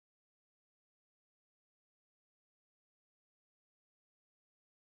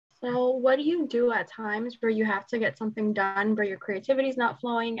So what do you do at times where you have to get something done, where your creativity is not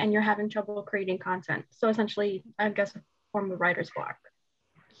flowing and you're having trouble creating content? So essentially, I guess a form of writer's block.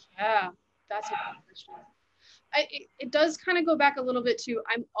 Yeah, that's a good question. It does kind of go back a little bit to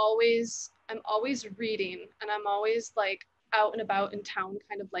I'm always reading, and I'm always like out and about in town,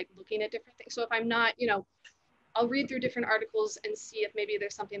 kind of like looking at different things. So if I'm not, I'll read through different articles and see if maybe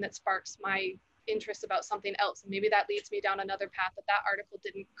there's something that sparks my interest about something else, and maybe that leads me down another path that that article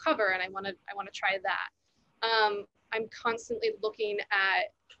didn't cover, and I want to try that. I'm constantly looking at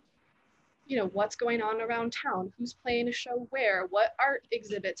what's going on around town, who's playing a show where, what art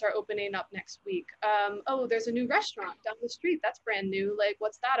exhibits are opening up next week. Oh, there's a new restaurant down the street that's brand new, like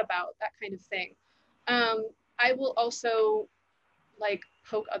what's that about, that kind of thing. I will also like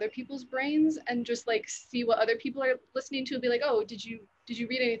poke other people's brains and just like see what other people are listening to and be like, oh, did you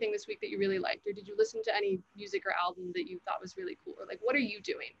read anything this week that you really liked, or did you listen to any music or album that you thought was really cool, or like what are you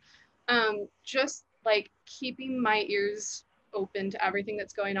doing? Just like keeping my ears open to everything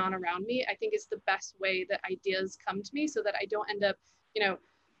that's going on around me, I think is the best way that ideas come to me, so that I don't end up,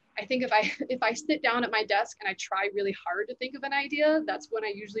 I think if I sit down at my desk and I try really hard to think of an idea, that's when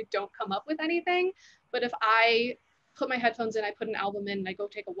I usually don't come up with anything. But if I put my headphones in, I put an album in, and I go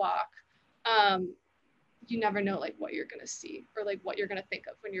take a walk, you never know like what you're gonna see or like what you're gonna think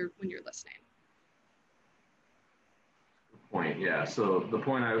of when you're listening. Point, yeah. So the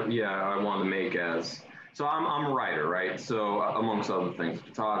point I want to make so I'm a writer, right? So amongst other things,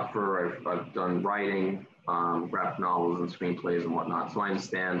 photographer, I've done writing, graphic novels and screenplays and whatnot. So I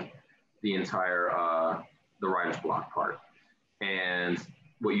understand the entire the writer's block part. And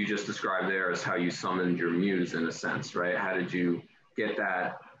what you just described there is how you summoned your muse in a sense, right? How did you get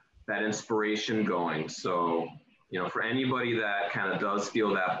that inspiration going? So, for anybody that kind of does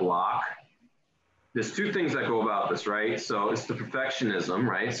feel that block, there's two things that go about this, right? So it's the perfectionism,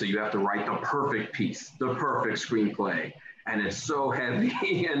 right? So you have to write the perfect piece, the perfect screenplay, and it's so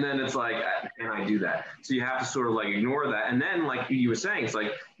heavy. And then it's like, can I do that? So you have to sort of like ignore that. And then, like you were saying, it's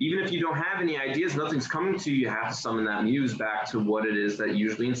like, even if you don't have any ideas, nothing's coming to you, you have to summon that muse back to what it is that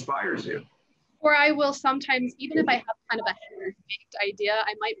usually inspires you. Or I will sometimes, even if I have kind of a half-baked idea,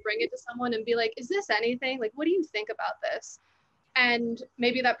 I might bring it to someone and be like, is this anything? Like, what do you think about this? And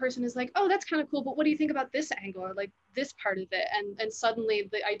maybe that person is like, oh, that's kind of cool, but what do you think about this angle, or like this part of it? And suddenly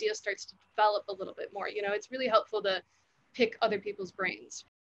the idea starts to develop a little bit more. It's really helpful to pick other people's brains